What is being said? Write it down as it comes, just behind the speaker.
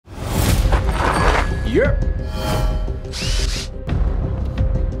Yep.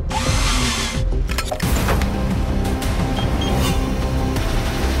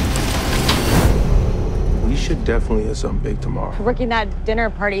 We should definitely hit something big tomorrow. Working that dinner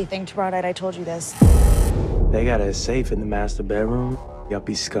party thing tomorrow night, I told you this. They got a safe in the master bedroom. Yuppie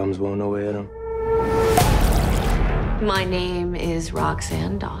scums won't know where them. My name is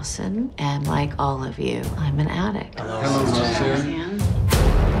Roxanne Dawson, and like all of you, I'm an addict. Hello, Roxanne.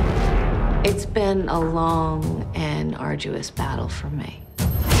 It's been a long and arduous battle for me.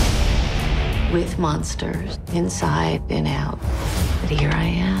 With monsters, inside and out. But here I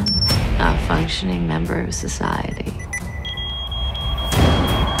am, a functioning member of society.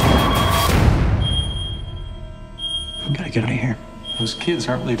 We gotta get out of here. Those kids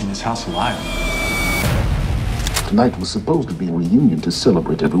aren't leaving this house alive. Tonight was supposed to be a reunion to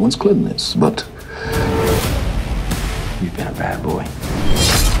celebrate everyone's cleanliness, but You've been a bad boy.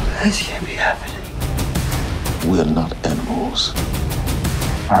 This can't be happening. we're not animals.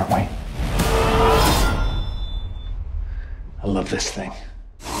 Aren't we? I love this thing.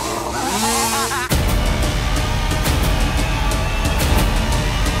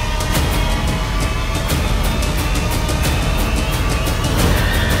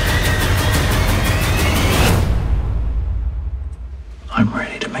 I'm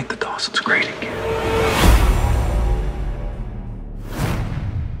ready to make the Dawsons great again.